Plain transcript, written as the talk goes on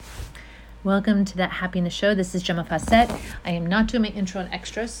Welcome to That Happiness Show. This is Gemma Fawcett. I am not doing my intro and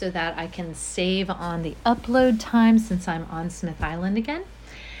extra so that I can save on the upload time since I'm on Smith Island again.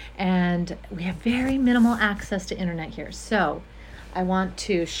 And we have very minimal access to internet here. So I want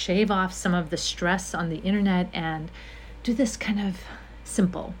to shave off some of the stress on the internet and do this kind of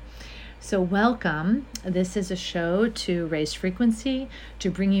simple. So welcome. This is a show to raise frequency,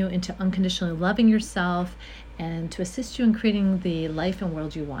 to bring you into unconditionally loving yourself, and to assist you in creating the life and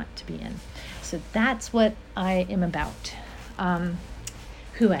world you want to be in. So that's what I am about.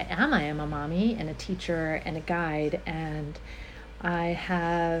 Who I am a mommy and a teacher and a guide, and I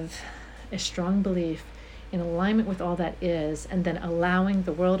have a strong belief in alignment with all that is, and then allowing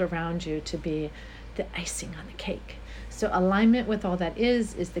the world around you to be the icing on the cake. So alignment with all that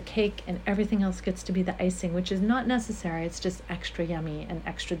is the cake, and everything else gets to be the icing, which is not necessary. It's just extra yummy and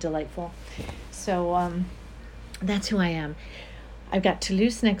extra delightful. So that's who I am. I've got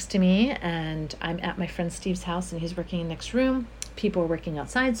Toulouse next to me, and I'm at my friend Steve's house, and he's working in the next room. People are working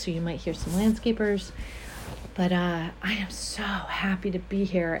outside, so you might hear some landscapers. But I am so happy to be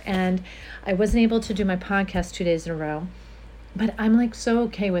here. And I wasn't able to do my podcast 2 days in a row, but I'm like so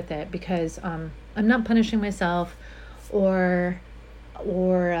okay with it because I'm not punishing myself or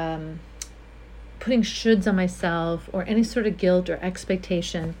putting shoulds on myself or any sort of guilt or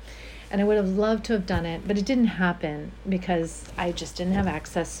expectation. And I would have loved to have done it, but it didn't happen because I just didn't have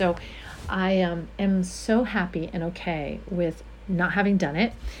access. So I am so happy and okay with not having done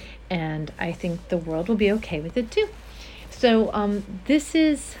it. And I think the world will be okay with it too. So I'm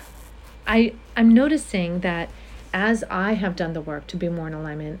noticing that as I have done the work to be more in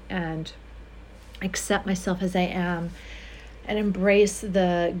alignment and accept myself as I am and embrace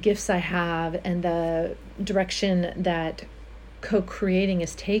the gifts I have and the direction that co-creating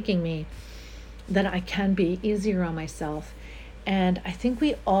is taking me, that I can be easier on myself. And I think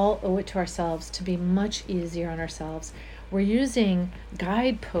we all owe it to ourselves to be much easier on ourselves. We're using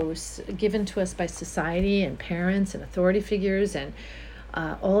guideposts given to us by society and parents and authority figures and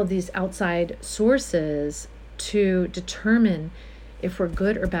all of these outside sources to determine if we're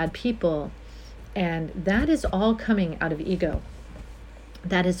good or bad people. And that is all coming out of ego.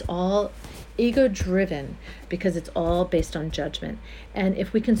 That is all ego driven because it's all based on judgment. And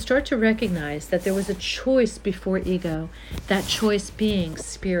if we can start to recognize that there was a choice before ego, that choice being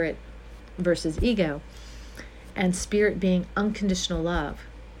spirit versus ego, and spirit being unconditional love,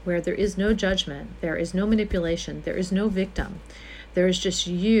 where there is no judgment, there is no manipulation, there is no victim. There is just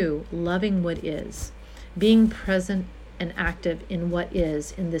you loving what is, being present and active in what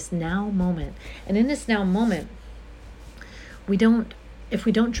is in this now moment. And in this now moment, if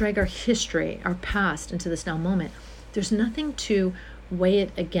we don't drag our history, our past into this now moment, there's nothing to weigh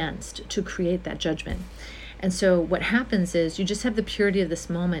it against to create that judgment. And so what happens is you just have the purity of this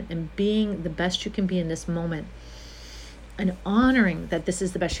moment and being the best you can be in this moment and honoring that this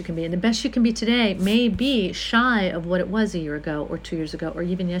is the best you can be. And the best you can be today may be shy of what it was a year ago or 2 years ago or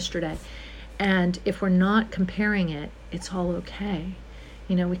even yesterday. And if we're not comparing it, it's all okay.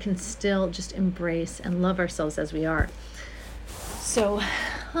 We can still just embrace and love ourselves as we are. So,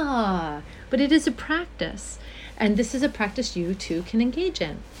 but it is a practice, and this is a practice you too can engage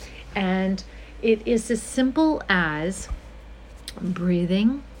in. And it is as simple as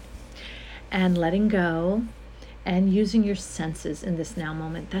breathing and letting go and using your senses in this now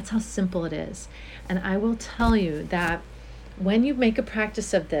moment. That's how simple it is. And I will tell you that when you make a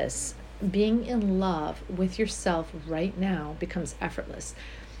practice of this, being in love with yourself right now becomes effortless.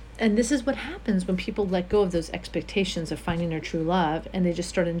 And this is what happens when people let go of those expectations of finding their true love and they just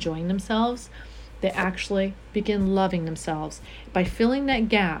start enjoying themselves. They actually begin loving themselves. By filling that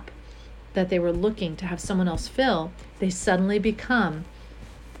gap that they were looking to have someone else fill, they suddenly become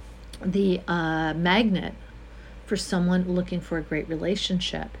the magnet for someone looking for a great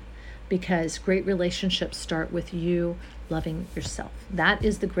relationship, because great relationships start with you loving yourself. That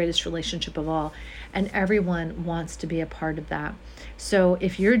is the greatest relationship of all, and everyone wants to be a part of that. So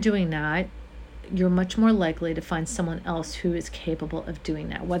if you're doing that, you're much more likely to find someone else who is capable of doing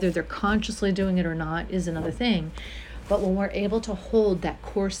that. Whether they're consciously doing it or not is another thing. But when we're able to hold that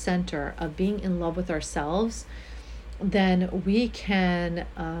core center of being in love with ourselves, then we can,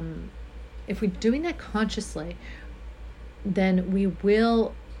 if we're doing that consciously, then we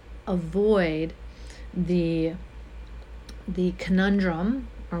will avoid the conundrum,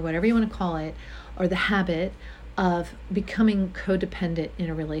 or whatever you want to call it, or the habit of becoming codependent in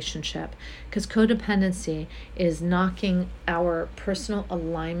a relationship. Because codependency is knocking our personal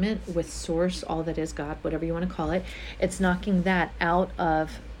alignment with source, all that is God, whatever you want to call it. It's knocking that out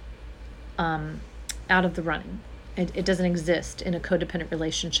of the running. It doesn't exist in a codependent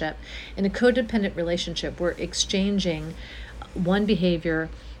relationship. In a codependent relationship, we're exchanging one behavior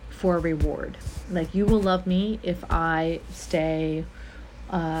for a reward. Like, you will love me if I stay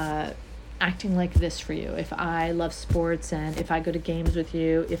acting like this for you, if I love sports, and if I go to games with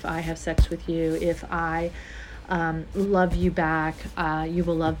you, if I have sex with you, if I love you back, you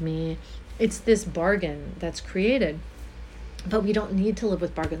will love me. It's this bargain that's created. But we don't need to live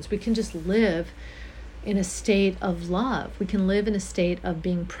with bargains. We can just live in a state of love. We can live in a state of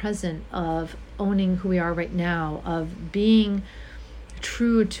being present, of owning who we are right now, of being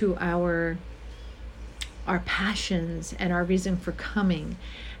true to our passions and our reason for coming.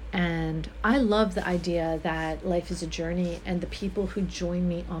 And I love the idea that life is a journey, and the people who join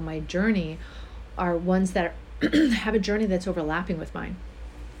me on my journey are ones that have a journey that's overlapping with mine.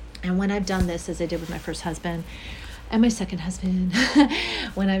 And when I've done this, as I did with my first husband and my second husband,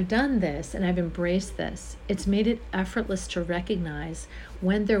 when I've done this and I've embraced this, it's made it effortless to recognize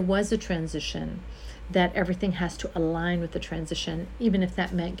when there was a transition, that everything has to align with the transition, even if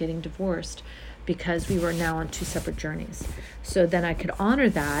that meant getting divorced, because we were now on two separate journeys. So then I could honor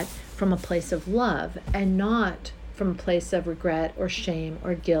that from a place of love and not from a place of regret or shame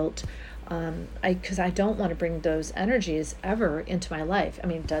or guilt, because I don't want to bring those energies ever into my life. I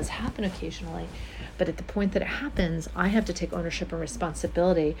mean, it does happen occasionally, but at the point that it happens, I have to take ownership and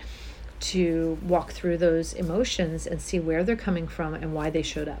responsibility to walk through those emotions and see where they're coming from and why they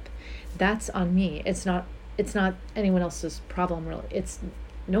showed up. That's on me. It's not anyone else's problem, really. It's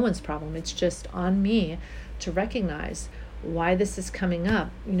no one's problem. It's just on me to recognize why this is coming up.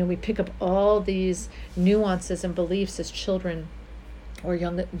 You know, we pick up all these nuances and beliefs as children or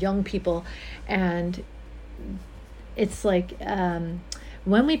young people, and it's like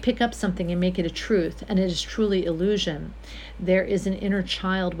when we pick up something and make it a truth, and it is truly illusion, there is an inner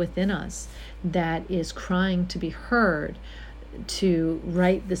child within us that is crying to be heard, to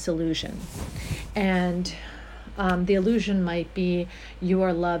right this illusion. And the illusion might be, you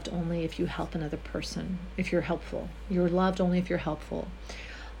are loved only if you help another person, if you're helpful. You're loved only if you're helpful.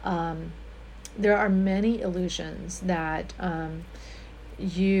 There are many illusions that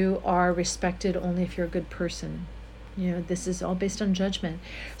you are respected only if you're a good person. You know, this is all based on judgment.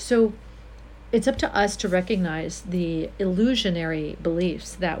 So it's up to us to recognize the illusionary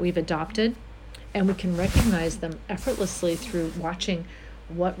beliefs that we've adopted, and we can recognize them effortlessly through watching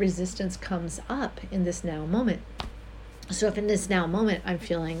what resistance comes up in this now moment. So if in this now moment I'm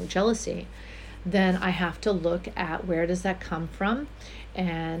feeling jealousy, then I have to look at where does that come from,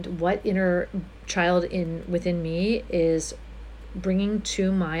 and what inner child within me is bringing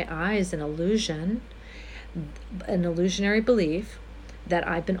to my eyes an illusion, an illusionary belief that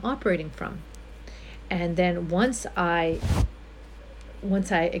I've been operating from. And then once I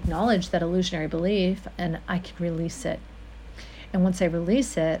acknowledge that illusionary belief, and I can release it. And once I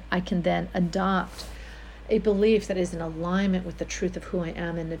release it, I can then adopt a belief that is in alignment with the truth of who I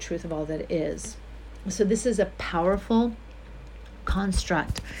am and the truth of all that is. So this is a powerful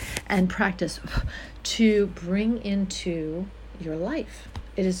construct and practice to bring into your life.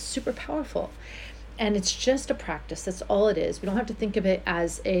 It is super powerful. And it's just a practice. That's all it is. We don't have to think of it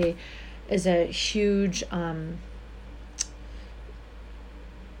as a huge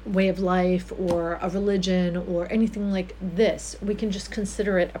way of life or a religion or anything like this. We can just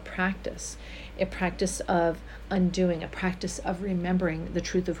consider it a practice of undoing, a practice of remembering the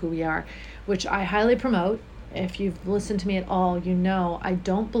truth of who we are, which I highly promote. If you've listened to me at all, you know I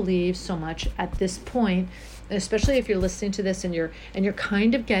don't believe so much at this point, especially if you're listening to this and you're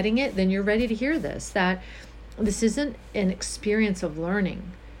kind of getting it, then you're ready to hear this, that this isn't an experience of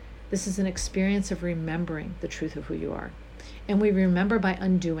learning. This is an experience of remembering the truth of who you are. And we remember by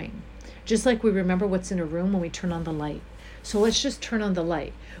undoing, just like we remember what's in a room when we turn on the light. So let's just turn on the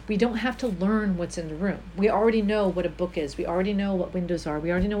light. We don't have to learn what's in the room. We already know what a book is. We already know what windows are.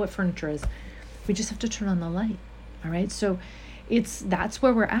 We already know what furniture is. We just have to turn on the light. All right. So that's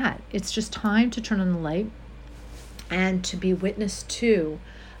where we're at. It's just time to turn on the light and to be witness to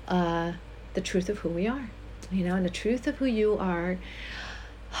the truth of who we are. You know, and the truth of who you are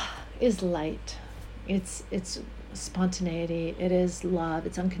is light. It's spontaneity. It is love.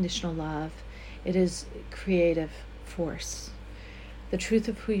 It's unconditional love. It is creative force. The truth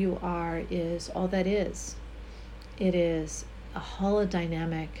of who you are is all that is. It is a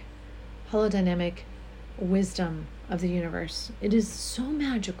holodynamic wisdom of the universe. It is so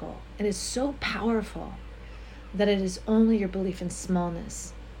magical. It is so powerful that it is only your belief in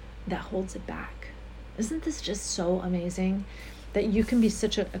smallness that holds it back. Isn't this just so amazing? That you can be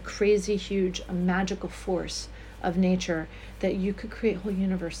such a crazy, huge, a magical force of nature that you could create whole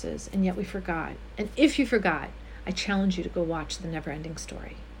universes, and yet we forgot. And if you forgot, I challenge you to go watch The Never-Ending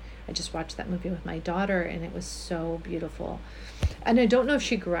Story. I just watched that movie with my daughter, and it was so beautiful. And I don't know if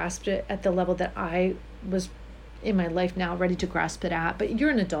she grasped it at the level that I was in my life now ready to grasp it at, but you're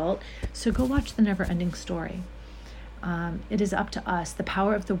an adult, so go watch The Never-Ending Story. It is up to us, the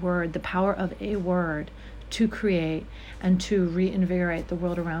power of the word, the power of a word to create and to reinvigorate the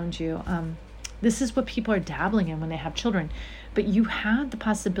world around you. This is what people are dabbling in when they have children, but you have the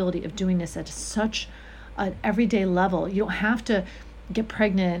possibility of doing this at such an everyday level. You don't have to get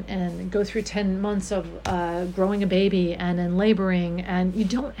pregnant and go through 10 months of growing a baby and then laboring, and you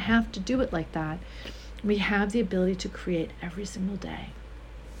don't have to do it like that. We have the ability to create every single day.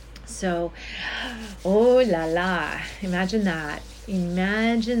 So, oh la la, imagine that.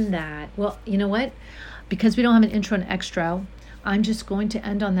 Well, you know what? Because we don't have an intro and extra, I'm just going to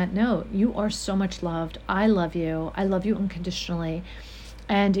end on that note. You are so much loved. I love you. I love you unconditionally.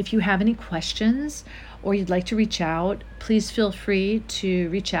 And if you have any questions or you'd like to reach out, please feel free to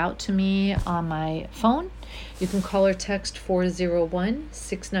reach out to me on my phone. You can call or text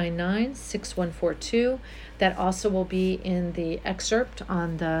 401-699-6142. That also will be in the excerpt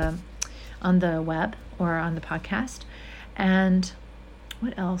on the web or on the podcast. And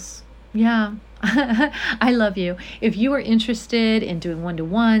what else? Yeah, I love you. If you are interested in doing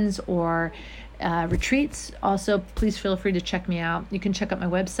one-to-ones or retreats, also please feel free to check me out. You can check out my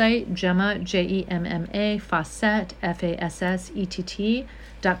website, Gemma, Gemma, Fassett, FASSETT.com.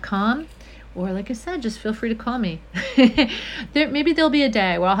 Or like I said, just feel free to call me. Maybe there'll be a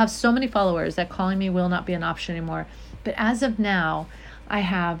day where I'll have so many followers that calling me will not be an option anymore. But as of now, I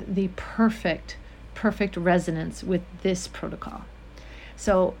have the perfect resonance with this protocol.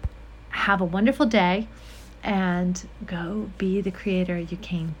 So have a wonderful day and go be the creator you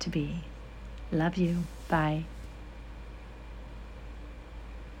came to be. Love you. Bye.